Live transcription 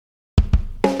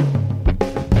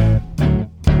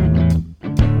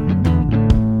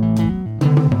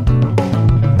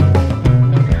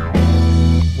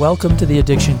Welcome to the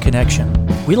Addiction Connection.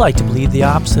 We like to believe the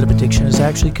opposite of addiction is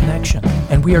actually connection,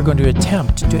 and we are going to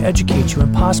attempt to educate you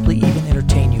and possibly even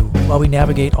entertain you while we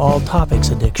navigate all topics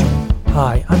addiction.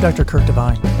 Hi, I'm Dr. Kirk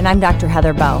Devine. And I'm Dr.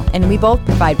 Heather Bell, and we both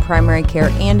provide primary care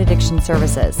and addiction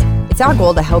services. It's our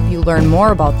goal to help you learn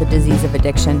more about the disease of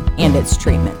addiction and its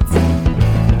treatments.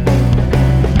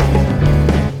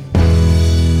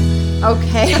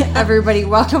 Okay, everybody,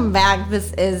 welcome back.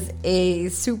 This is a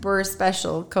super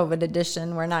special COVID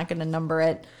edition. We're not going to number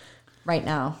it right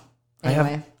now.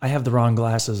 Anyway. I have the wrong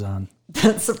glasses on.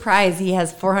 Surprise, he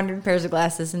has 400 pairs of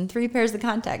glasses and 3 pairs of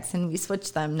contacts, and we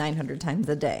switch them 900 times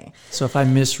a day. So if I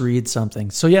misread something.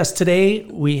 So yes, today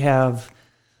we have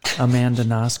Amanda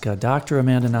Noska, Dr.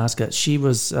 Amanda Noska. She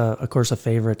was, of course, a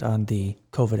favorite on the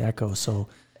COVID Echo. So,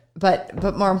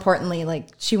 But more importantly, like,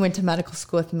 she went to medical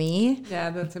school with me. Yeah,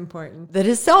 that's important. That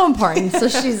is so important. So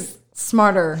she's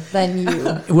smarter than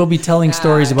you. we'll be telling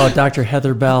stories about Dr.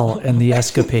 Heather Bell and the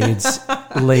escapades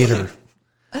later.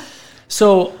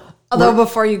 So, although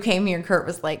before you came here, Kurt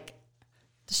was like,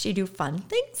 does she do fun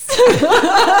things?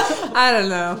 I don't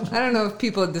know. I don't know if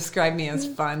people describe me as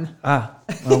fun. well,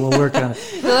 we'll work on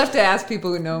it. You'll have to ask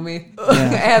people who know me. Yeah.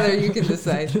 Heather, you can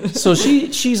decide. So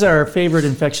she's our favorite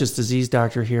infectious disease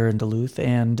doctor here in Duluth,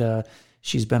 and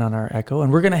she's been on our Echo.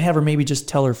 And we're going to have her maybe just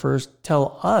tell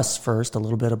us first a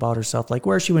little bit about herself, like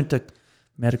where she went to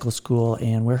medical school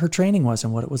and where her training was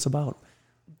and what it was about.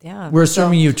 Yeah, we're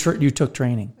assuming you took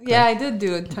training. Correct? Yeah, I did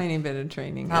do a tiny bit of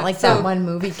training. Not like that one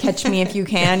movie, Catch Me If You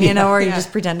Can, where you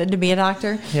just pretended to be a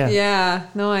doctor. Yeah.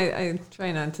 No, I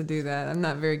try not to do that. I'm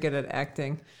not very good at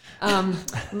acting.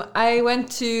 I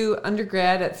went to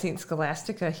undergrad at St.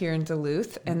 Scholastica here in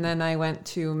Duluth, and then I went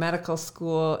to medical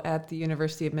school at the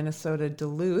University of Minnesota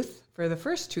Duluth for the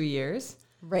first 2 years.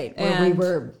 Right, where we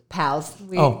were pals.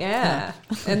 Yeah.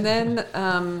 And then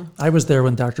I was there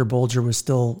when Dr. Bolger was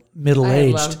still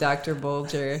middle-aged. I love Dr.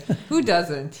 Bolger. Who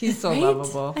doesn't? He's so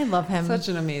lovable. I love him. Such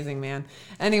an amazing man.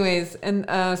 Anyways, and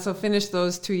so finished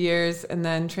those 2 years and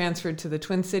then transferred to the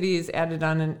Twin Cities, added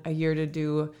on a year to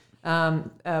do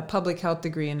a public health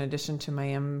degree in addition to my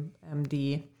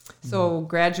MD. So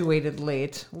graduated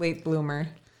late bloomer.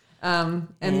 And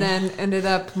then ended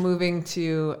up moving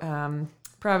to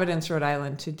Providence, Rhode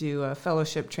Island to do a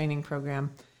fellowship training program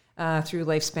through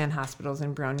Lifespan Hospitals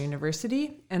in Brown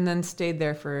University, and then stayed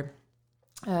there for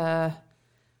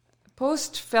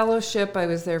post-fellowship. I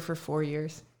was there for 4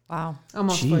 years. Wow.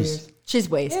 Almost 4 years. She's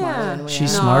way smarter than we are.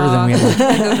 She's smarter than we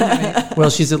are. Well,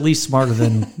 she's at least smarter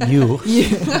than you.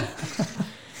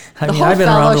 I mean, I've been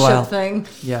around a while. Thing.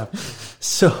 Yeah.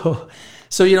 So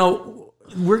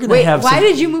we're going to have why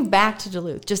did you move back to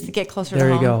Duluth? Just to get closer to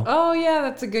home? There you go. Oh, yeah,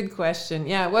 that's a good question.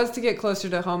 Yeah, it was to get closer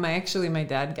to home. My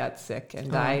dad got sick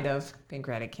and died of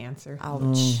pancreatic cancer.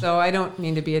 Ouch. So I don't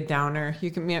mean to be a downer.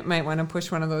 You might want to push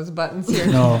one of those buttons here.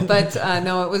 No. But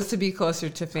no, it was to be closer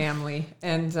to family.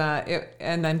 And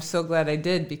I'm so glad I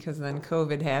did, because then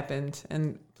COVID happened.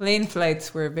 And plane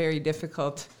flights were very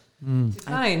difficult to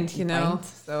find,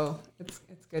 So it's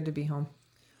good to be home.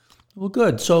 Well,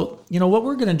 good. So, what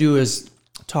we're going to do is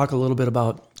talk a little bit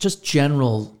about just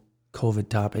general COVID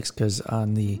topics, because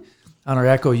on our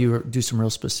Echo you do some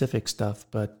real specific stuff,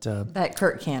 but that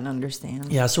Kurt can't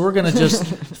understand. Yeah, so we're going to just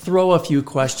throw a few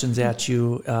questions at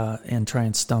you and try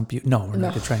and stump you. No, we're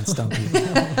not going to try and stump you.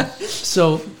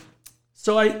 So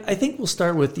I think we'll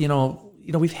start with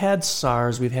we've had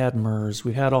SARS, we've had MERS,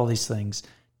 we've had all these things.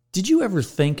 Did you ever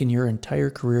think in your entire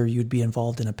career you'd be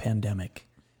involved in a pandemic?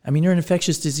 I mean, you're an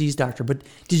infectious disease doctor, but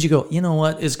did you go, you know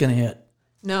what, it's going to hit?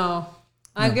 No,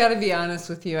 I've got to be honest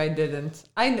with you. I didn't.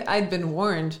 I'd been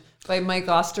warned by Mike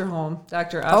Osterholm,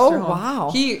 Dr. Osterholm. Oh, wow.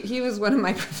 He was one of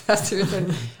my professors,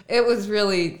 and it was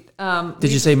really...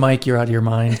 Did you say, Mike, you're out of your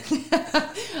mind?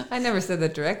 I never said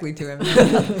that directly to him.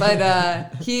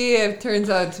 But he turns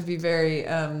out to be very...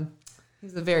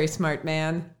 he's a very smart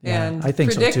man, and I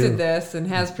think predicted this and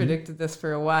has predicted this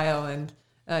for a while, and,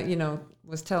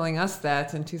 was telling us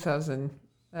that in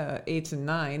 2008 and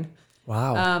 9.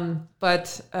 Wow.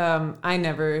 But I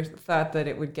never thought that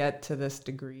it would get to this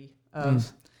degree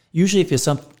of... Usually if you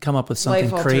come up with something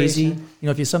crazy, alteration.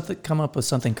 if you come up with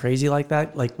something crazy like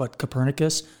that, like what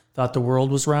Copernicus thought the world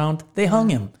was round, they hung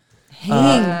him.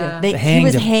 Hanged. He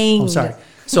was hanged. Oh, sorry.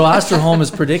 So Osterholm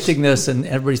is predicting this, and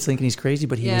everybody's thinking he's crazy,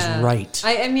 but he was right.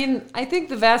 I mean, I think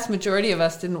the vast majority of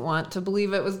us didn't want to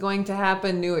believe it was going to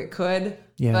happen, knew it could.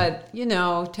 Yeah. But,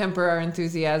 temper our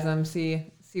enthusiasm, see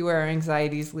where our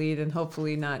anxieties lead, and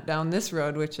hopefully not down this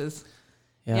road, which is,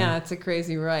 it's a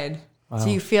crazy ride. So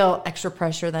you feel extra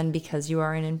pressure then because you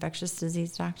are an infectious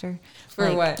disease doctor?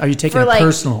 For what? Are you taking it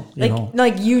personal?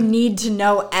 Like you need to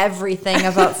know everything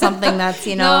about something that's,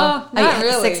 No, not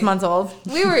really. 6 months old.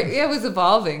 It was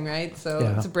evolving, right? So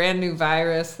it's a brand new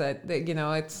virus that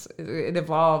it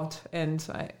evolved, and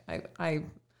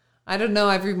I don't know.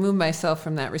 I've removed myself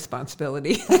from that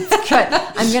responsibility. Good.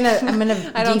 I'm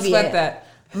gonna. I don't sweat that.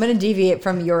 I'm gonna deviate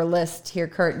from your list here,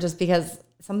 Kurt, just because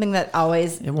something that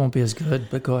always. It won't be as good,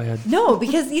 but go ahead. No,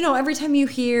 because every time you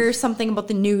hear something about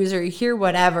the news or you hear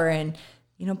whatever, and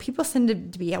people seem to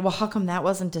be, well, how come that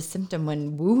wasn't a symptom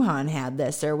when Wuhan had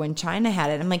this or when China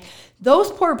had it? I'm like,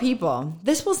 those poor people.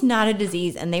 This was not a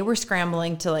disease, and they were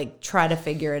scrambling to try to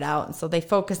figure it out, and so they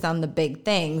focused on the big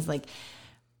things.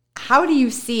 How do you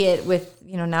see it with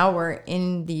now we're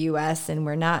in the U.S. and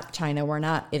we're not China, we're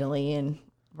not Italy, and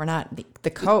we're not the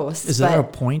coast. Is there a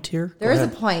point here? There is a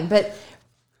point, but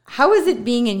how is it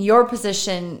being in your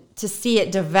position to see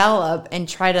it develop and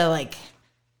try to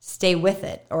stay with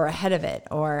it or ahead of it?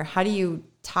 Or how do you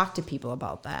talk to people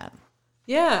about that?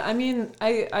 Yeah, I mean,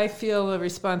 I feel a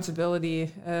responsibility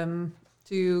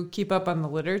to keep up on the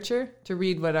literature, to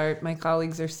read what my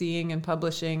colleagues are seeing and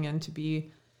publishing, and to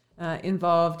be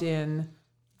involved in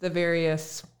the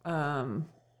various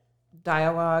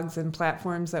dialogues and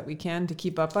platforms that we can to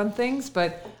keep up on things.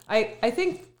 But I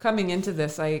think coming into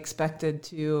this, I expected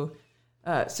to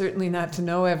certainly not to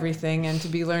know everything and to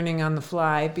be learning on the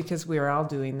fly, because we are all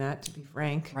doing that, to be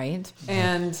frank. Right.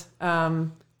 And,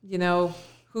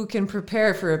 who can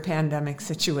prepare for a pandemic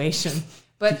situation?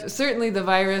 But certainly the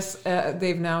virus,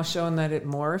 they've now shown that it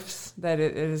morphs, that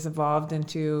it has evolved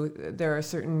into, there are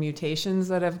certain mutations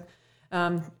that have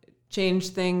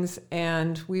changed things,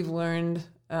 and we've learned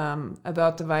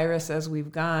about the virus as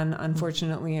we've gone,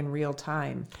 unfortunately, in real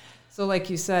time. So like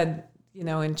you said,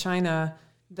 in China,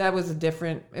 that was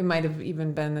it might have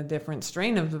even been a different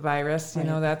strain of the virus. Right.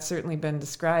 That's certainly been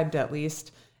described at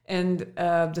least. And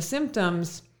the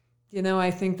symptoms,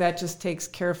 I think that just takes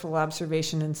careful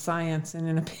observation and science. And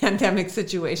in a pandemic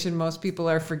situation, most people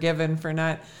are forgiven for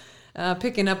not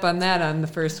picking up on that on the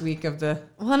first week of the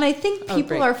Well, and I think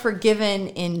people are forgiven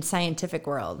in scientific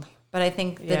world. But I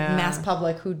think the mass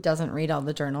public who doesn't read all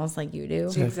the journals like you do,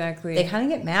 exactly, they kind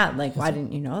of get mad. Why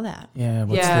didn't you know that? Yeah,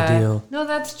 what's the deal? No,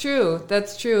 that's true.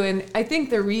 That's true. And I think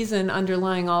the reason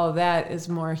underlying all of that is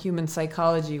more human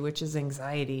psychology, which is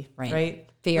anxiety, right?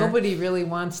 Fear. Nobody really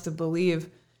wants to believe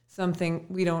something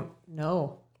we don't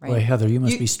know. Right. Boy, Heather, you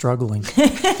must be struggling.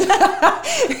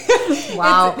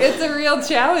 Wow. It's a real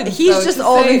challenge. He's just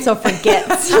old and so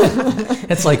forgets.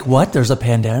 It's like, what? There's a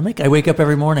pandemic? I wake up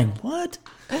every morning. What?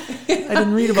 I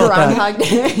didn't read about that.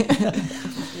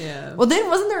 Yeah. Well, then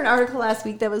wasn't there an article last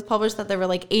week that was published that there were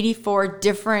 84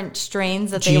 different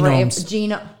strains that Genomes. they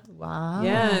were able Wow.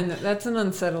 Yeah, and that's an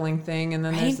unsettling thing. And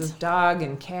then there's this dog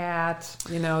and cat,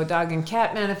 dog and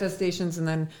cat manifestations. And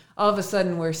then all of a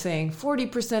sudden we're saying 40%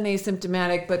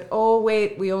 asymptomatic, but oh,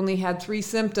 wait, we only had 3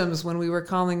 symptoms when we were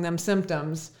calling them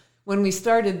symptoms when we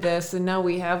started this. And now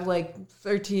we have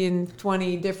 13,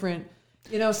 20 different,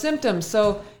 symptoms.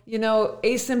 So,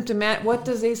 asymptomatic, what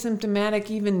does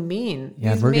asymptomatic even mean?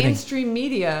 Yeah, These mainstream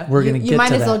media. We're going to get to that. You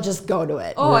might as well just go to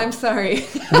it. Oh, I'm sorry.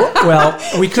 Well,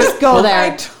 we could go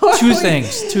there. Two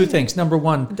things. Number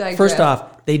one, Digress. First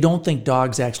off, they don't think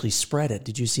dogs actually spread it.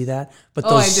 Did you see that? But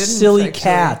those I didn't, silly actually.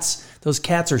 cats, those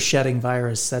cats are shedding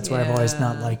virus. That's why I've always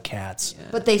not liked cats. Yeah.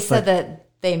 But they said that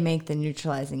they make the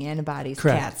neutralizing antibodies.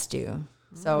 Correct. Cats do.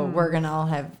 So we're going to all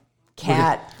have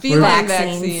cat Feline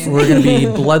vaccines. vaccine. We're going to be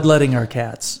bloodletting our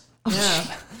cats.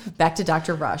 Yeah. Back to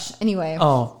Dr. Rush. Anyway.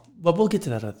 Oh, but we'll get to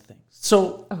that other thing.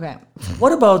 So, Okay.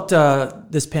 What about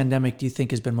this pandemic do you think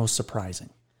has been most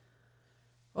surprising?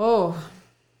 Oh,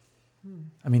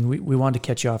 I mean, we wanted to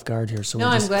catch you off guard here, so no,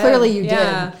 we're I'm just... glad. Clearly you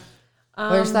yeah. did.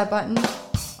 Where's that button?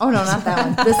 Oh, no, not that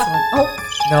one. This one.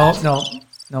 Oh,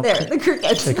 No. there, the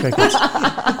crickets. The crickets.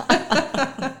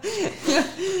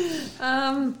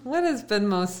 What has been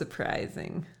most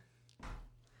surprising?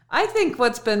 I think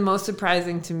what's been most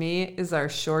surprising to me is our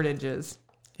shortages.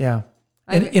 Yeah.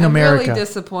 I'm America. really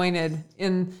disappointed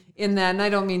in that, and I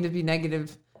don't mean to be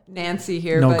negative Nancy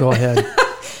here. No, but go ahead.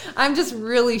 I'm just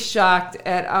really shocked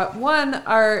at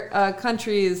our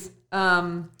country's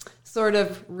sort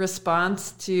of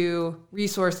response to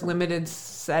resource limited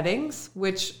settings,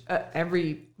 which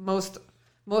most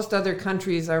other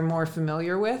countries are more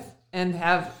familiar with and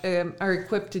are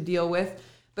equipped to deal with.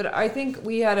 But I think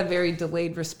we had a very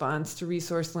delayed response to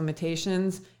resource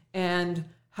limitations and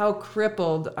how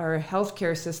crippled our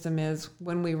healthcare system is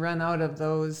when we run out of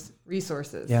those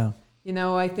resources. Yeah.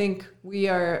 I think we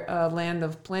are a land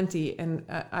of plenty, and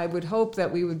I would hope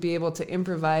that we would be able to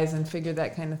improvise and figure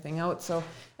that kind of thing out. So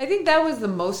I think that was the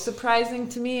most surprising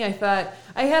to me. I thought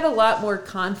I had a lot more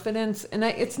confidence, and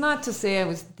it's not to say I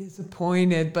was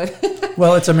disappointed, but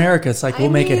well, it's America. It's like, we'll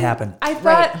make it happen.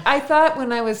 I thought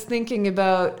when I was thinking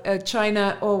about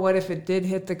China, what if it did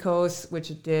hit the coast,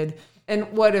 which it did,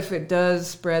 and what if it does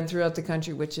spread throughout the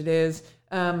country, which it is.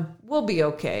 We'll be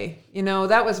okay.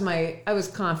 I was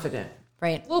confident.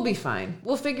 Right. We'll be fine.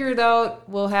 We'll figure it out.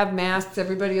 We'll have masks.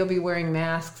 Everybody will be wearing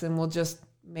masks, and we'll just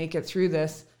make it through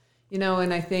this.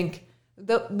 And I think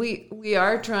that we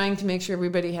are trying to make sure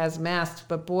everybody has masks,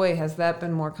 but boy, has that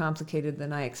been more complicated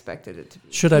than I expected it to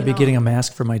be. Should I be getting a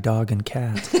mask for my dog and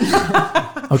cat?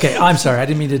 Okay, I'm sorry. I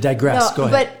didn't mean to digress. No, Go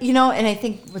ahead. But, and I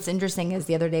think what's interesting is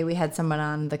the other day we had someone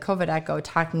on the COVID Echo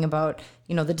talking about,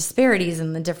 the disparities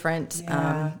in the different,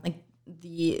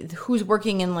 who's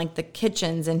working in like the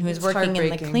kitchens and who's working in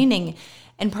the cleaning.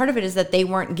 And part of it is that they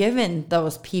weren't given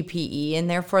those PPE and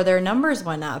therefore their numbers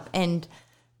went up. And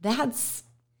that's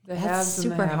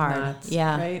super hard.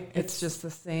 Yeah. Right. It's just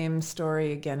the same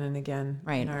story again and again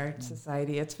in our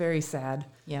society. It's very sad.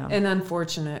 Yeah. And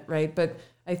unfortunate. Right. But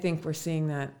I think we're seeing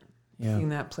that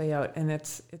play out, and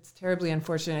it's terribly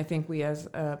unfortunate. I think we as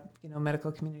a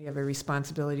medical community have a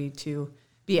responsibility to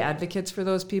be advocates for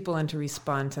those people and to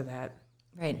respond to that.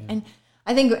 Right. Yeah. And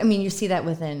I think, you see that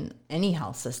within any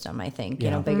health system, I think,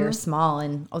 big or small,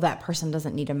 and that person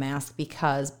doesn't need a mask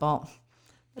because, well,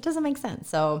 that doesn't make sense.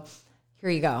 So here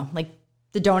you go. Like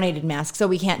the donated masks, so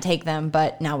we can't take them,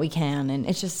 but now we can, and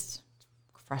it's just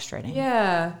frustrating.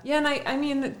 Yeah. Yeah. And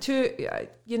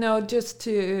just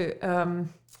to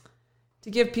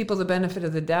give people the benefit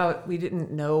of the doubt, we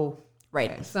didn't know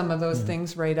some of those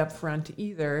things right up front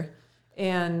either.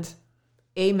 And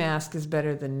a mask is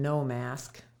better than no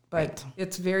mask, but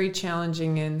it's very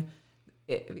challenging. And,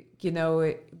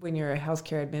 when you're a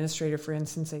healthcare administrator, for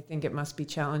instance, I think it must be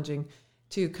challenging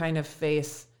to kind of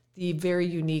face the very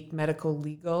unique medical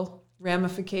legal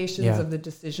ramifications of the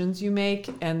decisions you make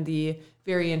and the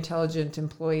very intelligent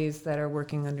employees that are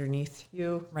working underneath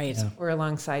you or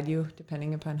alongside you,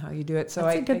 depending upon how you do it. So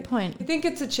that's a good point. I think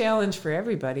it's a challenge for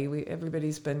everybody.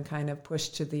 Everybody's been kind of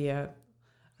pushed to the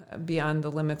beyond the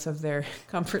limits of their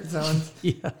comfort zones.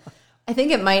 I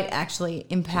think it might actually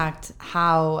impact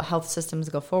how health systems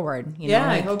go forward.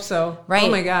 I hope so. Right. Oh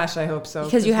my gosh, I hope so.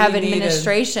 Because you have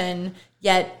administration,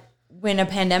 yet when a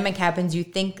pandemic happens, you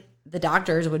think the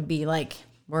doctors would be like,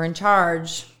 we're in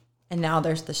charge. And now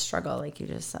there's the struggle, like you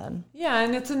just said. Yeah,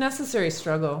 and it's a necessary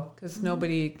struggle because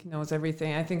nobody knows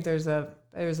everything. I think there's a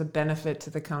benefit to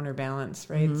the counterbalance,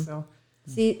 right? Mm-hmm. So,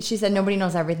 see, she said nobody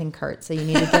knows everything, Kurt. So you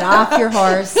need to get off your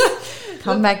horse,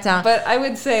 come back down. But I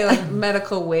would say like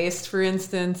medical waste, for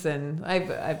instance, and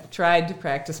I've tried to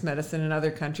practice medicine in other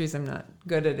countries. I'm not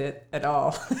good at it at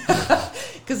all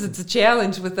because it's a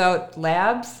challenge without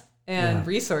labs and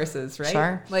resources, right?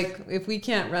 Sure. Like if we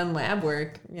can't run lab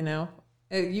work,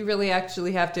 you really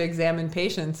actually have to examine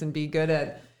patients and be good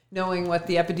at knowing what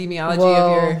the epidemiology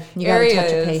of your area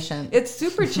is. Patient. It's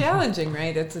super challenging,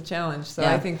 right? It's a challenge. So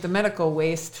I think the medical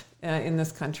waste in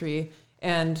this country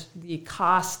and the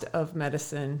cost of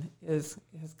medicine has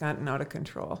gotten out of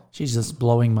control. She's just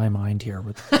blowing my mind here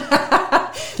with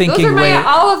thinking.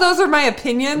 All of those are my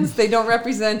opinions. They don't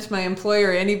represent my employer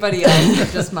or anybody else. They're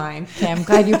just mine. Okay, I'm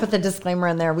glad you put the disclaimer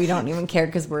in there. We don't even care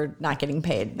because we're not getting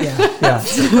paid. Yeah.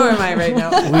 Who am I right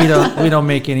now? We don't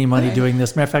make any money doing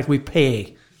this. Matter of fact, we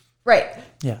pay. Right.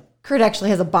 Yeah. Kurt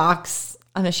actually has a box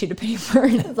on a sheet of paper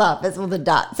in his office with a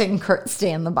dot saying, Kurt,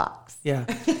 stay in the box. Yeah.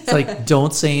 It's like,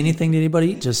 don't say anything to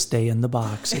anybody. Just stay in the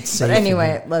box. It's safe. But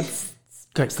anyway, let's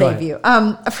save you.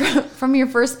 From your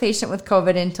first patient with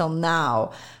COVID until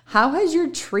now, how has your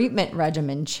treatment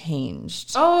regimen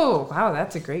changed? Oh, wow.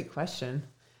 That's a great question.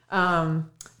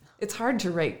 It's hard to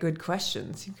write good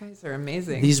questions. You guys are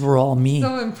amazing. These were all me.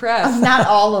 So impressed. Not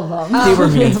all of them. They were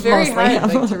me. It's very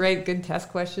hard to write good test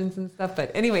questions and stuff. But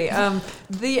anyway,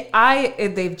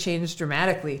 they've changed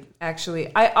dramatically,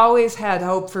 actually. I always had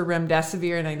hope for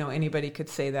remdesivir, and I know anybody could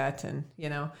say that,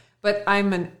 but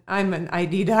I'm an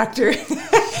ID doctor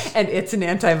and it's an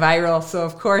antiviral. So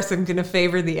of course I'm going to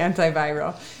favor the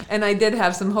antiviral. And I did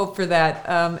have some hope for that.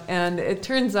 And it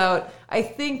turns out, I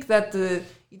think that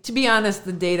to be honest,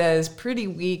 the data is pretty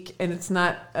weak and it's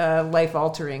not life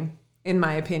altering in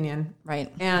my opinion.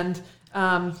 Right. And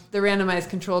the randomized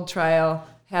controlled trial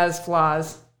has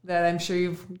flaws that I'm sure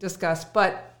you've discussed,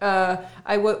 but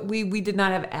we did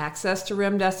not have access to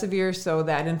remdesivir, so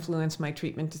that influenced my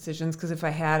treatment decisions, because if I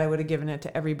had, I would have given it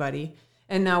to everybody.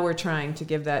 And now we're trying to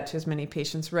give that to as many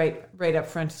patients right up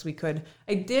front as we could.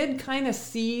 I did kind of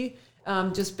see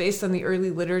just based on the early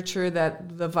literature,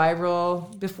 that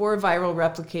before viral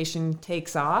replication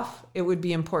takes off, it would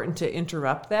be important to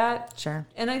interrupt that. Sure.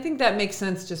 And I think that makes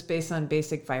sense just based on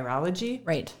basic virology.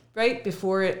 Right.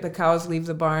 Before the cows leave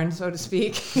the barn, so to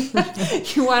speak.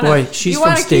 You want Boy, she's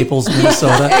from Staples,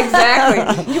 Minnesota.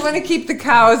 Exactly. You want to keep the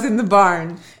cows in the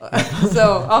barn.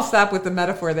 So I'll stop with the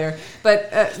metaphor there.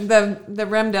 But the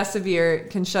remdesivir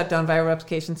can shut down viral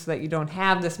replication so that you don't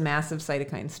have this massive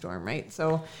cytokine storm, right?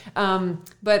 So,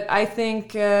 but I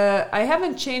think I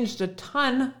haven't changed a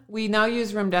ton. We now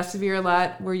use remdesivir a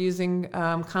lot. We're using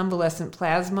convalescent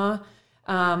plasma.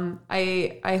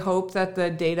 I hope that the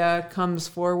data comes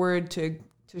forward to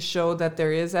show that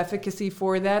there is efficacy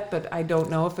for that, but I don't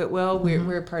know if it will.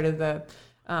 We're part of the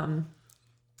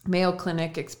Mayo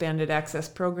Clinic Expanded Access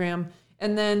Program.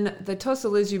 And then the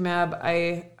tocilizumab,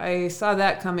 I saw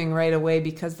that coming right away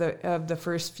because of the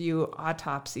first few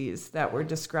autopsies that were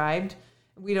described.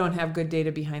 We don't have good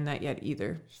data behind that yet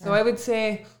either. Sure. So I would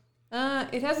say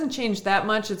it hasn't changed that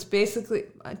much. It's basically,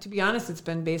 to be honest, it's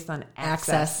been based on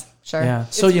access. Sure. Yeah.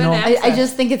 So, I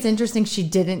just think it's interesting she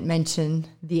didn't mention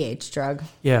the H drug.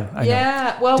 Yeah. I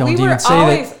know. Well, Don't we were even say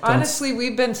always, that. honestly,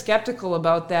 we've been skeptical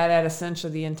about that at Essentia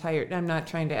the entire, I'm not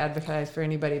trying to advertise for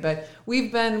anybody, but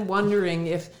we've been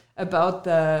wondering about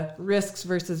the risks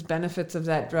versus benefits of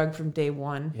that drug from day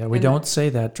one. Yeah, we don't say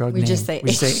that drug name. We just say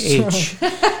H.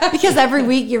 Because every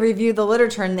week you review the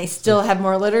literature and they still have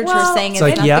more literature saying it's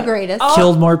like, not the greatest.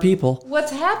 Killed more people.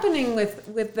 What's happening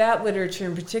with that literature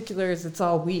in particular is it's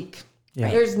all weak. Yeah.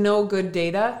 There's no good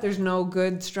data. There's no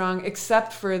good, strong,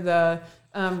 except for the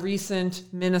recent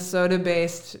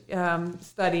Minnesota-based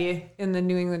study in the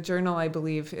New England Journal, I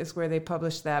believe, is where they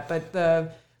published that. But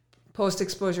the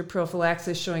post-exposure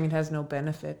prophylaxis showing it has no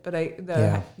benefit. But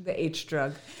the H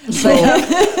drug.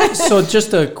 So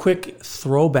just a quick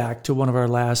throwback to one of our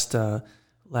last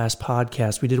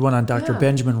podcast. We did one on Dr.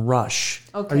 Benjamin Rush.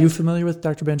 Okay. Are you familiar with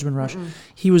Dr. Benjamin Rush? Mm-mm.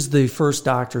 He was the first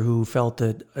doctor who felt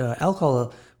that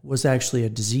alcohol was actually a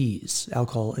disease,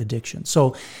 alcohol addiction.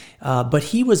 So, but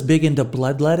he was big into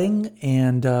bloodletting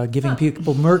and giving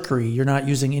people mercury. You're not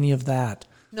using any of that.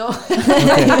 No.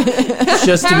 Okay.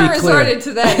 Just to be clear. Resorted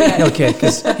to that yet. Okay,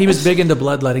 because he was big into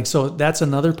bloodletting. So that's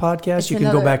another podcast you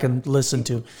can go back and listen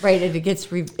to. Right,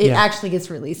 it actually gets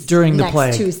released during the next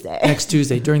plague. Tuesday. Next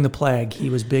Tuesday, during the plague, he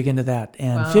was big into that.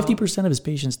 And 50% of his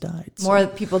patients died. So. More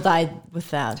people died with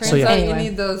that. Turns out you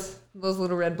need those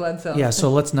little red blood cells. Yeah,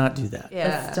 so let's not do that.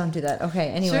 Yeah. Let's don't do that. Okay,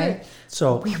 anyway. Sure.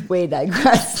 So we way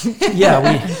digress.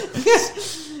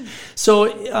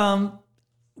 So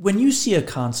when you see a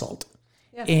consult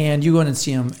and you go in and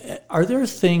see them, are there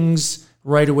things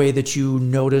right away that you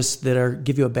notice that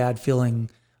give you a bad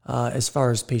feeling as far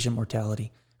as patient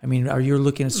mortality? I mean, are you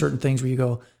looking at certain things where you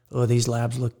go, oh, these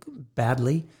labs look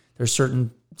badly? There's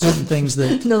certain things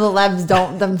that... No, the labs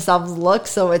don't themselves look,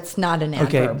 so it's not an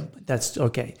adverb. Okay, that's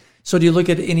okay. So do you look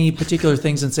at any particular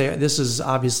things and say, this is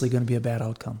obviously going to be a bad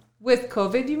outcome? With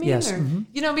COVID, you mean? Yes. Or,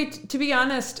 mm-hmm. To be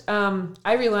honest,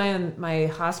 I rely on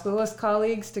my hospitalist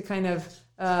colleagues to kind of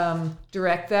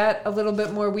direct that a little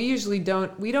bit more. We usually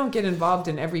don't get involved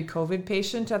in every COVID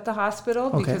patient at the hospital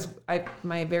because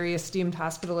my very esteemed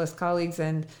hospitalist colleagues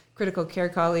and critical care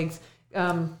colleagues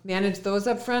manage those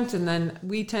up front, and then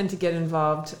we tend to get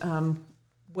involved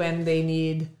when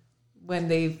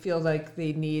they feel like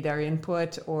they need our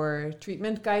input or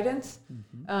treatment guidance.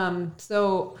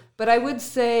 Mm-hmm. But I would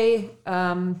say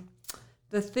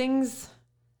the things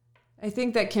I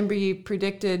think that can be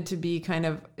predicted to be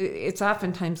it's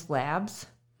oftentimes labs,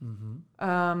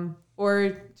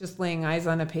 or just laying eyes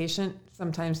on a patient.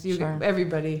 Sometimes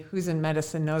everybody who's in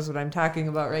medicine knows what I'm talking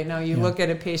about right now. You look at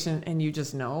a patient and you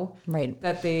just know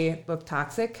that they look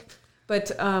toxic,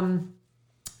 but or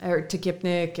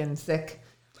tachypnic and sick.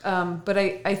 But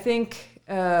I think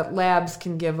labs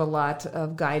can give a lot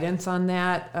of guidance on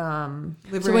that.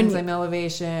 Liver enzyme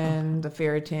elevation, the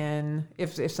ferritin,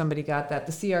 if somebody got that,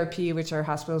 the CRP, which our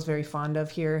hospital is very fond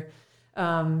of here,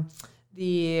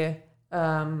 the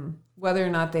whether or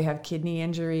not they have kidney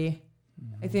injury.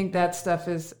 I think that stuff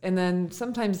is, and then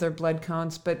sometimes their blood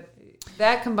counts, but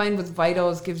that combined with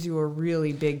vitals gives you a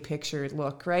really big picture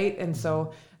look, right? And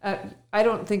so I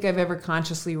don't think I've ever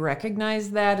consciously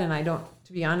recognized that, and I don't,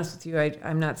 to be honest with you,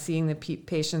 I'm not seeing the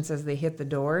patients as they hit the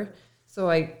door.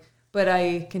 But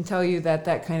I can tell you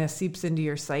that kind of seeps into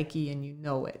your psyche, and you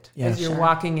know it as you're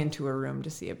walking into a room to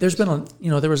see a patient.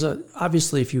 There was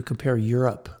obviously, if you compare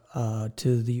Europe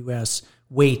to the U.S.,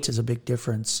 weight is a big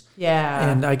difference.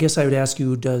 Yeah. And I guess I would ask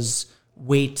you, does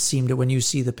weight seem to, when you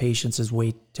see the patients, does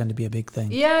weight tend to be a big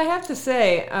thing? Yeah, I have to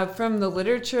say, from the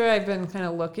literature I've been kind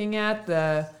of looking at,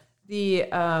 the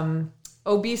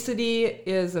obesity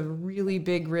is a really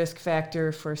big risk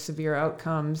factor for severe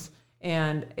outcomes,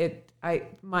 and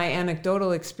my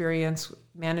anecdotal experience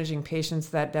managing patients,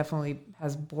 that definitely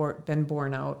has been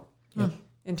borne out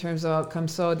in terms of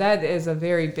outcomes. So that is a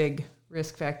very big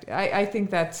risk factor. I think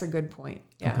that's a good point.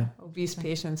 Yeah, okay. Obese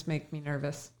patients make me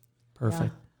nervous.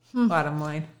 Perfect. Yeah. Bottom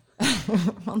line.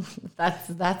 Well,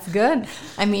 that's good.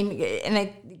 I mean,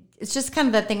 and it's just kind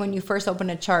of that thing when you first open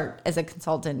a chart as a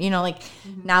consultant, like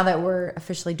now that we're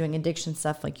officially doing addiction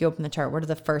stuff, like you open the chart, what are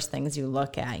the first things you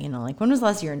look at? Like when was the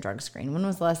last year in drug screen? When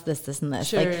was the last this, and this?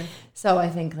 Sure. So I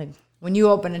think when you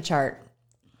open a chart,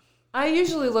 I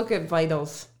usually look at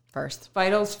vitals first,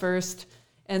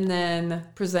 and then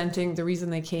presenting the reason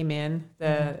they came in,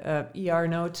 the ER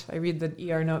note. I read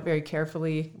the ER note very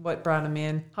carefully, what brought them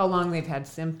in, how long they've had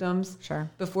symptoms. Sure.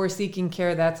 Before seeking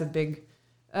care, that's a big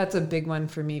one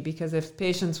for me, because if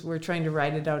patients were trying to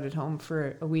ride it out at home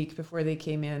for a week before they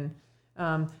came in,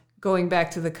 going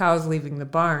back to the cows leaving the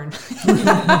barn,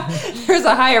 there's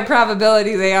a higher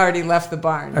probability they already left the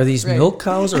barn. Are these milk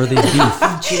cows or are they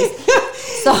beef?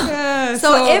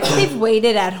 So if they've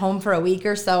waited at home for a week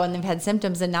or so and they've had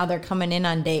symptoms and now they're coming in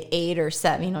on day 8 or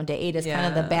 7, day 8 is kind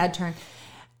of the bad turn.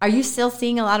 Are you still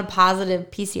seeing a lot of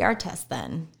positive PCR tests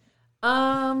then?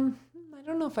 I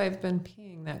don't know if I've been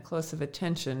paying that close of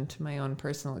attention to my own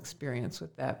personal experience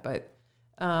with that, but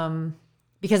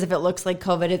because if it looks like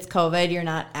COVID, it's COVID. You're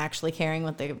not actually caring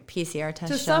what the PCR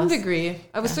test shows. To some degree.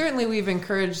 Certainly we've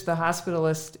encouraged the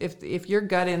hospitalist, if your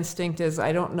gut instinct is,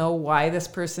 I don't know why this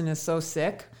person is so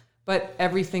sick, but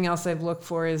everything else I've looked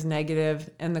for is negative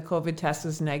and the COVID test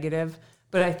is negative,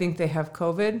 but I think they have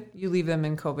COVID, you leave them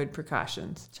in COVID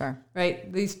precautions. Sure.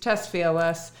 Right? These tests fail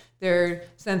us. Their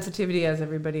sensitivity, as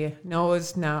everybody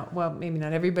knows now, well, maybe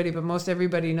not everybody, but most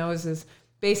everybody knows, is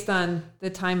based on the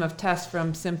time of test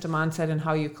from symptom onset and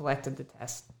how you collected the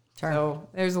test. Sure. So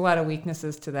there's a lot of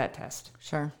weaknesses to that test.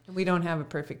 Sure. We don't have a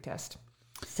perfect test.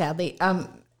 Sadly.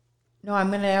 No, I'm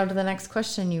going to go to the next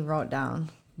question you wrote down.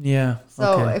 Yeah.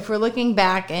 So if we're looking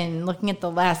back and looking at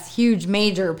the last huge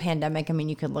major pandemic, I mean,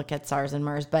 you could look at SARS and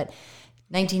MERS, but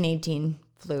 1918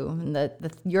 flu,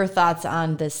 and your thoughts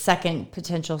on the second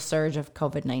potential surge of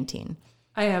COVID-19.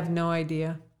 I have no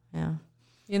idea. Yeah.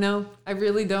 I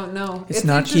really don't know. It's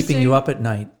not keeping you up at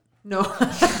night. No.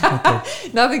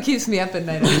 Nothing keeps me up at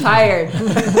night. I'm tired.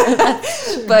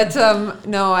 But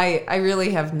no, I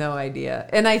really have no idea.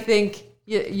 And I think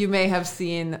you may have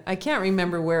seen, I can't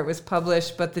remember where it was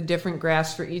published, but the different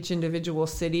graphs for each individual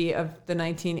city of the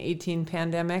 1918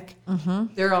 pandemic,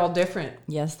 they're all different.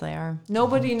 Yes, they are.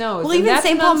 Nobody knows. Well, even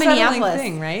St. Paul, Minneapolis.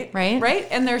 Thing, right? Right.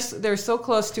 And they're so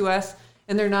close to us.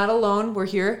 And they're not alone. We're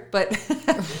here, but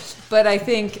but I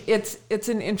think it's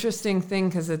an interesting thing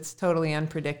because it's totally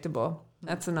unpredictable.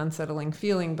 That's an unsettling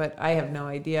feeling, but I have no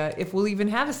idea if we'll even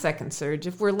have a second surge.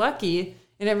 If we're lucky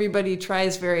and everybody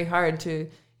tries very hard to,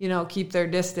 keep their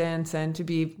distance and to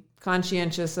be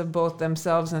conscientious of both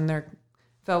themselves and their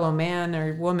fellow man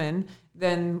or woman,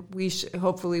 then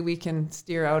hopefully we can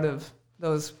steer out of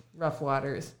those rough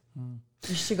waters.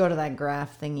 You should go to that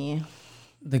graph thingy.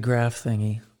 The graph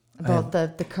thingy. About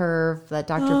the curve that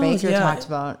Dr. Baker talked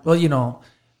about. Well,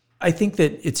 I think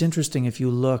that it's interesting if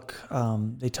you look,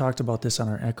 they talked about this on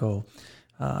our Echo.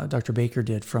 Dr. Baker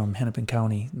did from Hennepin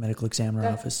County Medical Examiner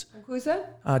Office. Who's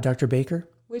that? Dr. Baker.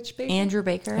 Which Baker? Andrew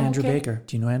Baker. Andrew Baker.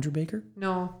 Do you know Andrew Baker?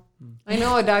 No. I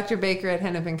know a Dr. Baker at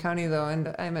Hennepin County, though, and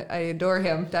I adore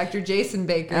him. Dr. Jason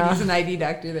Baker. He's an ID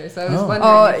doctor there. So I was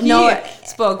wondering if he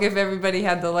spoke, if everybody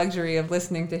had the luxury of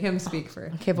listening to him speak for.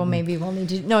 Okay, well, maybe we'll need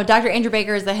to. No, Dr. Andrew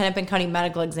Baker is the Hennepin County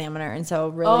Medical Examiner, and so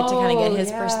really to kind of get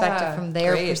his perspective from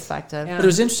their perspective. Yeah. But it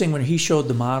was interesting when he showed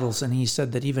the models, and he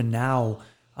said that even now,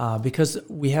 because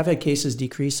we have had cases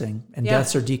decreasing and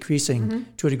deaths are decreasing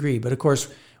to a degree, but of course,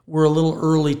 we're a little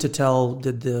early to tell,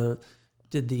 did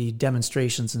the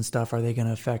demonstrations and stuff, are they going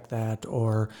to affect that?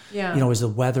 Or, is the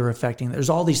weather affecting? There's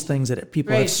all these things that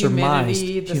people have surmised.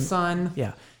 Humidity, the sun.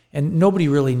 Yeah. And nobody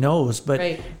really knows,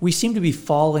 but we seem to be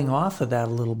falling off of that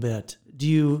a little bit. Do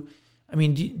you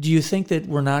think that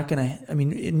we're not going to,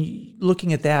 in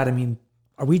looking at that,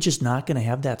 are we just not going to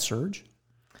have that surge?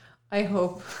 I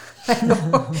hope.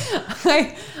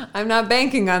 I'm not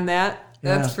banking on that.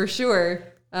 That's for sure.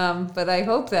 But I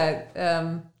hope that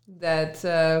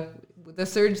the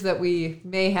surge that we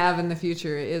may have in the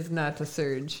future is not a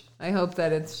surge. I hope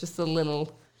that it's just a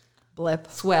little blip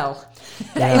swell.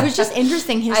 It was just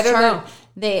interesting. His I don't chart, know.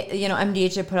 they,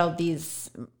 MDH had put out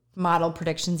these model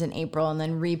predictions in April and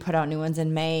then put out new ones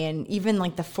in May. And even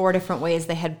like the 4 different ways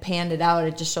they had panned it out,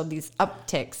 it just showed these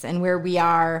upticks. And where we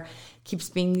are keeps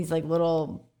being these like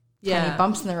little tiny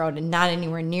bumps in the road and not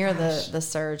anywhere near the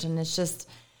surge. And it's just,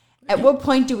 at what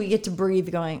point do we get to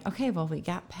breathe going, okay, well, we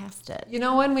got past it? You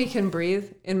know when we can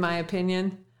breathe, in my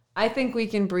opinion? I think we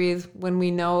can breathe when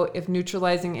we know if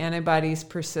neutralizing antibodies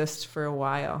persist for a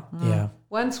while. Yeah.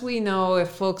 Once we know if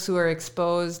folks who are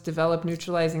exposed develop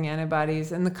neutralizing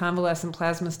antibodies and the convalescent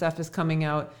plasma stuff is coming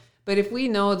out, but if we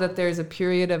know that there's a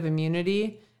period of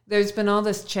immunity, there's been all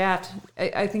this chat.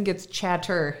 I think it's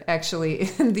chatter actually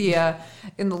in the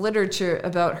literature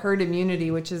about herd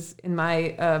immunity, which is in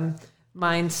my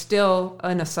mind still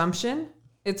an assumption.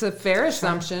 It's a fair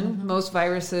assumption. Mm-hmm. Most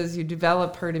viruses, you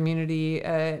develop herd immunity,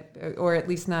 or at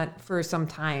least not for some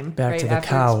time. Back right, to the after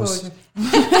cows.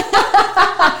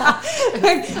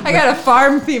 I got a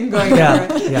farm theme going. Yeah,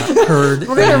 herd.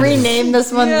 We're going to rename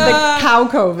this one the cow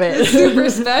COVID. Super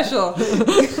special.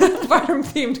 Farm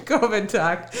themed COVID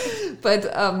talk. But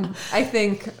I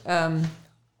think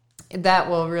that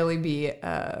will really be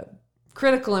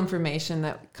critical information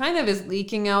that kind of is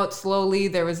leaking out slowly.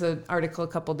 There was an article a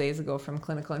couple days ago from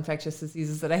Clinical Infectious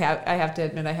Diseases that I have to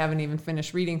admit I haven't even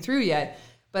finished reading through yet.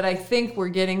 But I think we're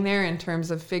getting there in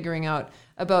terms of figuring out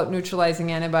about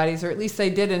neutralizing antibodies, or at least I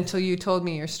did until you told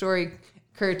me your story,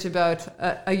 Kurt, about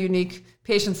a unique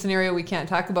patient scenario we can't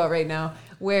talk about right now,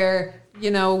 where,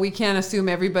 we can't assume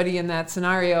everybody in that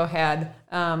scenario had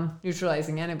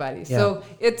neutralizing antibodies. Yeah. So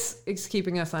it's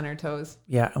keeping us on our toes.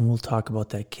 Yeah, and we'll talk about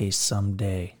that case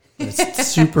someday. It's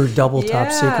super double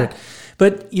top secret.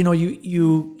 But,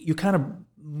 you kind of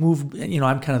move,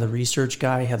 I'm kind of the research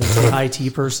guy, Heather's the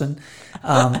IT person.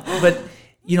 But,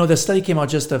 the study came out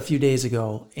just a few days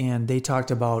ago, and they talked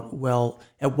about, well,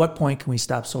 at what point can we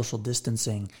stop social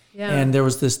distancing? Yeah. And there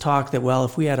was this talk that, well,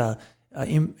 if we had a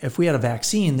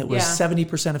vaccine that was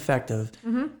 70% effective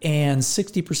and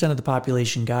 60% of the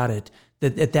population got it,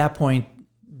 that at that point,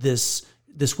 this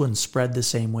wouldn't spread the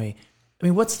same way. I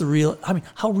mean,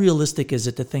 how realistic is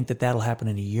it to think that that'll happen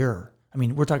in a year? I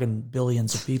mean, we're talking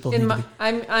billions of people.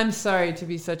 I'm sorry to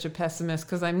be such a pessimist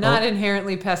because I'm not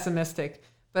inherently pessimistic,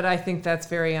 but I think that's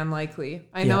very unlikely.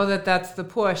 I know that that's the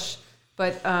push,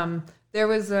 but there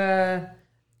was a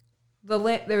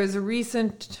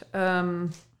recent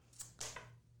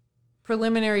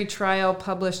preliminary trial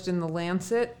published in The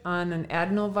Lancet on an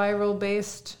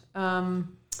adenoviral-based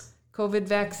COVID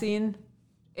vaccine,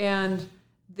 and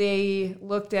they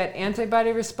looked at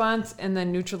antibody response and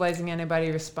then neutralizing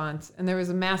antibody response, and there was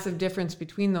a massive difference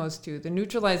between those two. The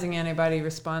neutralizing antibody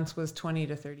response was 20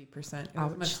 to 30%. It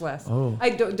was much less. Oh. I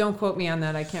don't quote me on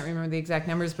that. I can't remember the exact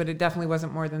numbers, but it definitely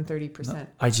wasn't more than 30%. No,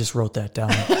 I just wrote that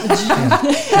down,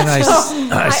 and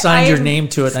I signed your name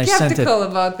to it, and I sent it. Skeptical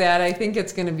about that. I think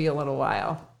it's going to be a little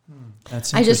while.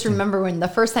 I just remember when the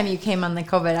first time you came on the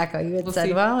COVID Echo, you had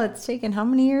said, well, it's taken how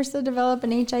many years to develop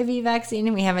an HIV vaccine,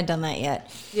 and we haven't done that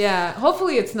yet. Yeah,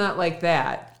 hopefully it's not like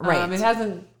that. Right. It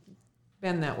hasn't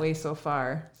been that way so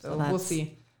far, so we'll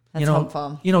see. That's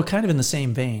hopeful. Kind of in the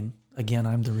same vein, again,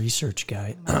 I'm the research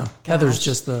guy. Heather's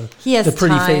just the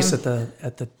pretty face at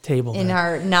the table. In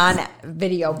our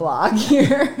non-video blog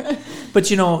here. But,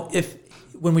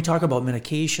 when we talk about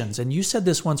medications, and you said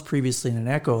this once previously in an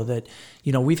echo that,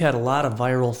 we've had a lot of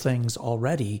viral things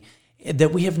already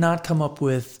that we have not come up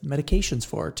with medications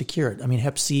for to cure it. I mean,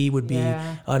 Hep C would be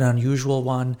an unusual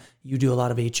one. You do a lot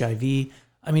of HIV.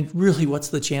 I mean, really, what's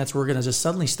the chance we're going to just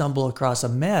suddenly stumble across a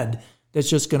med that's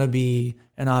just going to be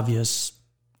an obvious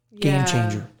game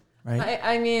changer, right?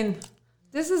 I mean,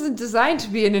 this isn't designed to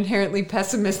be an inherently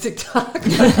pessimistic talk.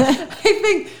 I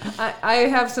think I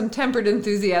have some tempered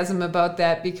enthusiasm about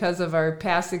that because of our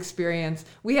past experience.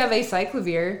 We have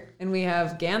acyclovir and we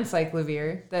have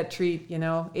ganciclovir that treat,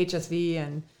 HSV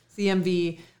and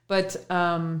CMV. But,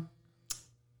 I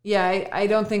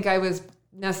don't think I was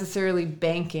necessarily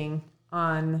banking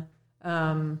on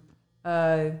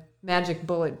magic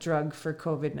bullet drug for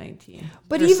COVID-19.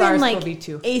 But even like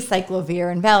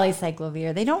acyclovir and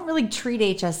valacyclovir, they don't really treat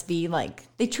HSV like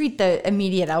they treat the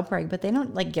immediate outbreak, but they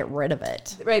don't like get rid of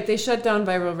it. Right. They shut down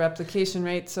viral replication,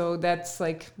 right? So that's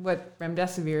like what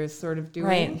remdesivir is sort of doing.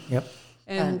 Right. Yep.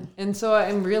 And so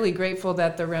I'm really grateful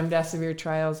that the remdesivir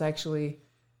trials actually,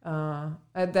 that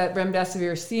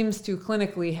remdesivir seems to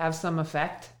clinically have some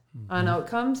effect on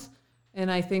outcomes. And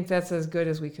I think that's as good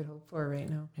as we could hope for right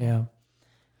now. Yeah.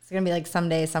 It's going to be like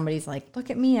someday somebody's like, look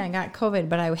at me, I got COVID,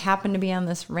 but I happened to be on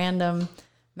this random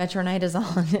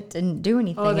metronidazole and it didn't do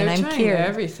anything. Oh, they're and I'm trying cured.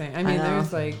 Everything. I mean,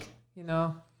 there's like,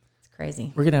 It's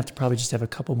crazy. We're going to have to probably just have a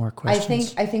couple more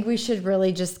questions. I think we should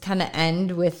really just kind of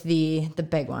end with the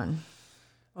big one.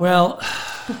 Well,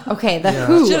 okay,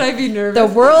 WHO. Should I be nervous?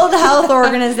 The World Health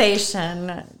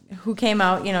Organization, who came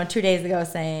out, 2 days ago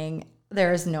saying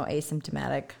there is no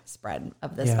asymptomatic spread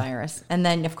of this Yeah. virus. And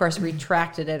then, of course,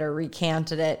 retracted it or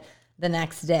recanted it the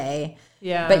next day.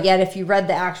 Yeah. But yet, if you read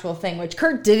the actual thing, which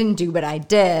Kurt didn't do, but I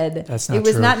did, That's not it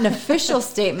was true. not an official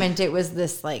statement. It was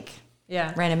this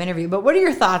random interview. But what are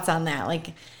your thoughts on that?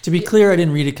 Like, To be clear, I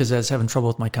didn't read it because I was having trouble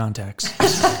with my contacts.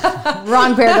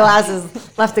 wrong pair of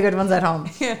glasses, left the good ones at home.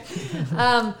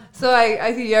 So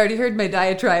I think you already heard my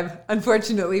diatribe,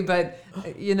 unfortunately, but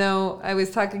I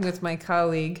was talking with my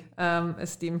colleague,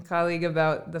 esteemed colleague,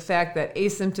 about the fact that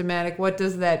asymptomatic, what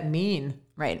does that mean?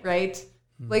 Right. Right?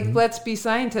 Like, let's be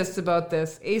scientists about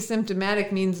this.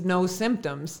 Asymptomatic means no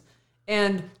symptoms.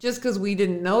 And just because we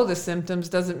didn't know the symptoms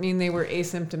doesn't mean they were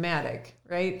asymptomatic,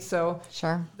 right? So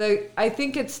Sure. I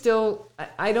think it's still,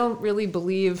 I don't read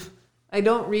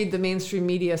the mainstream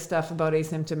media stuff about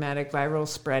asymptomatic viral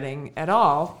spreading at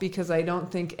all, because I don't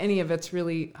think any of it's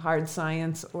really hard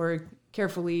science or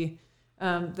carefully,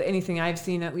 anything I've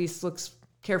seen at least looks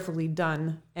carefully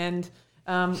done. And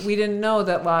we didn't know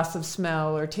that loss of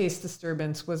smell or taste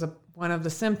disturbance was one of the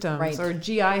symptoms, Right. or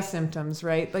GI symptoms,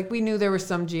 right? Like, we knew there were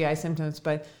some GI symptoms,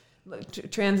 but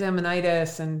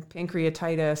transaminitis and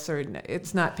pancreatitis, or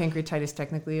it's not pancreatitis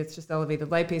technically, it's just elevated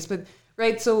lipase, but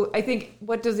right. So I think,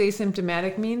 what does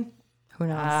asymptomatic mean? Who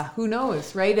knows? Who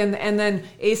knows, right? And then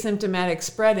asymptomatic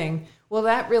spreading, well,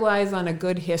 that relies on a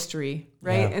good history,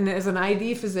 right? Yeah. And as an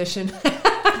ID physician,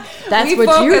 That's we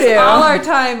what you focus do. all our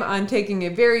time on taking a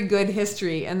very good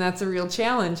history, and that's a real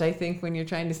challenge, I think, when you're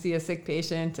trying to see a sick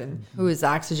patient. And Whose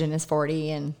oxygen is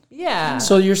 40 and yeah,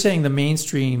 So you're saying the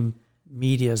mainstream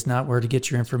media is not where to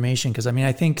get your information? Because,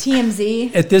 I think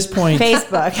TMZ, at this point,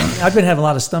 Facebook. I've been having a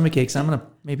lot of stomach aches. I'm going to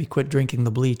maybe quit drinking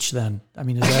the bleach then. Is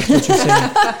that what you're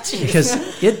saying?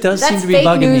 Because it does seem That's to be fake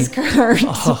bugging news, me. Kurt.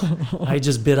 Oh, I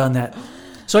just bit on that.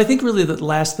 So I think really the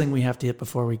last thing we have to hit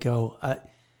before we go,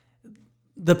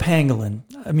 the pangolin.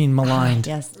 Maligned.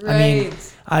 Yes. right.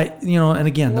 And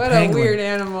again, What the pangolin. a weird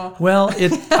animal. Well,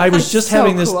 I was just So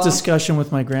having this cool. discussion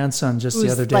with my grandson just the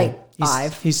Who's other day. like He's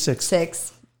 5. He's 6.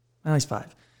 6. Well, he's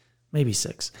 5, maybe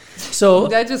 6. So,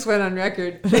 That just went on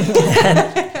record.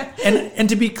 and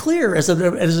to be clear, as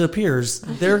it appears,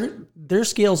 their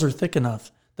scales are thick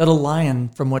enough that a lion,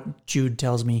 from what Jude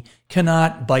tells me,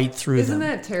 cannot bite through Isn't them.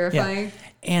 that terrifying?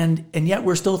 Yeah. And yet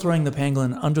we're still throwing the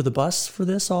pangolin under the bus for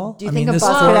this all. Do you think a this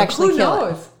bus for- would actually Who kill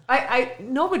it? knows?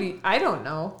 I don't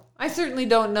know. I certainly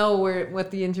don't know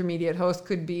what the intermediate host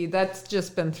could be. That's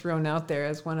just been thrown out there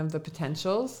as one of the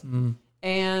potentials.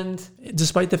 And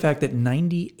Despite the fact that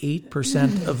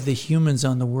 98% of the humans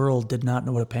on the world did not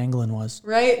know what a pangolin was.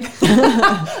 right,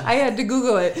 I had to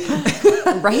Google it.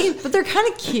 Right? But they're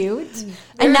kind of cute.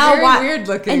 They're very weird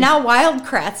looking. And now Wild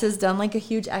Kratts has done like a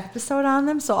huge episode on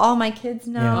them, so all my kids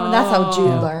know. Yeah. That's how Jude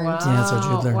Yeah. learned. Yeah, that's how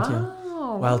Jude learned, yeah.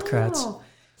 Wow, Wild Kratts.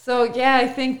 So yeah, I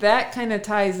think that kind of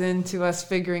ties into us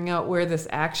figuring out where this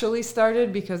actually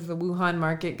started, because the Wuhan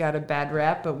market got a bad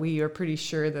rap, but we are pretty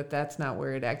sure that that's not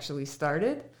where it actually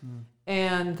started.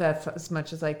 And that's as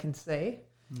much as I can say.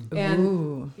 And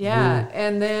Ooh. yeah,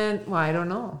 and then, well, I don't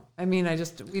know. We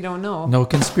don't know. No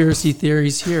conspiracy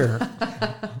theories here.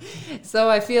 So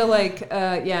I feel like,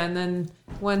 and then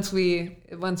if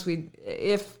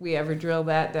we ever drill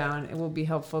that down, it will be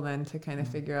helpful then to kind of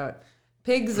figure out.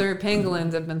 Pigs or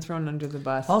pangolins have been thrown under the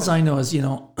bus. All I know is,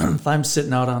 if I'm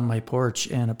sitting out on my porch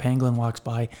and a pangolin walks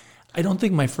by, I don't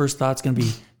think my first thought's going to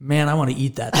be, man, I want to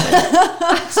eat that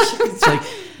thing. It's like,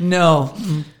 no.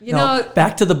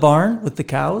 Back to the barn with the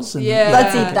cows. And Yeah.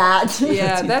 Let's eat that.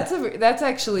 Yeah, that's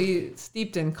actually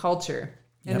steeped in culture.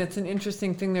 And Yep. it's an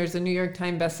interesting thing. There's a New York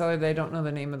Times bestseller that I don't know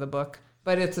the name of the book,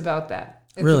 but it's about that.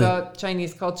 It's Really? about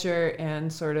Chinese culture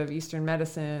and sort of Eastern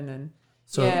medicine. And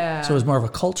So it was more of a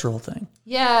cultural thing.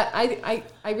 yeah, I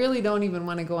really don't even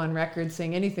want to go on record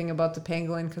saying anything about the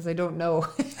pangolin because I don't know.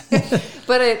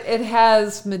 But it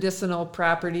has medicinal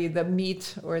property. The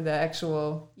meat or the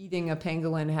actual eating a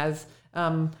pangolin has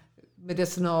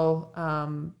medicinal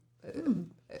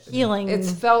Healing.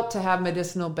 It's felt to have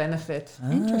medicinal benefit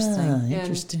Interesting.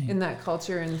 Interesting. in that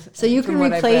culture. And So you from can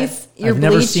what I've replace your I've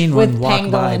never bleach seen with one walk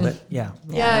pangolin. by, but yeah.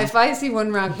 yeah, if I see one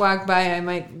walk by, I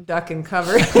might duck and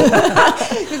cover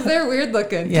because they're weird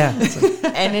looking. Yeah. It's like,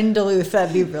 And in Duluth,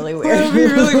 that'd be really That weird. would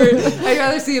be really weird. I'd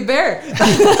rather see a bear.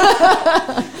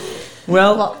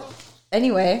 well,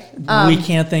 Anyway, we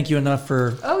can't thank you enough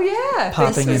for Oh yeah,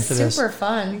 popping in this for was this. super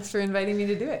fun. Thanks for inviting me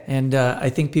to do it. And I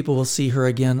think people will see her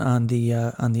again on the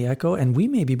Echo, and we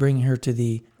may be bringing her to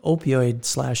the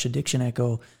opioid/addiction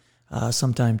Echo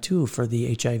sometime too for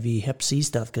the HIV Hep C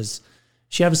stuff, because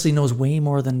She obviously knows way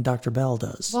more than Dr. Bell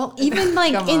does. Well, even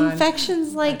like Come on.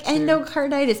 infections like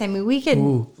endocarditis. I mean, we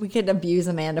could abuse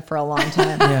Amanda for a long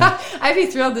time. Yeah. I'd be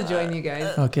thrilled to join you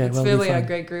guys. Okay, It's well, it'll be really a fun.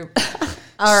 great group.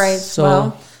 All right. So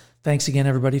well, thanks again,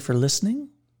 everybody, for listening.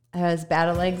 is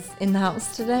Battle Legs in the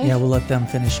house today? Yeah, we'll let them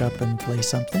finish up and play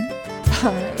something.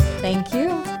 All right. Thank you.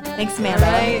 Thanks, All Amanda.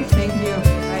 right.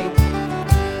 Thank you.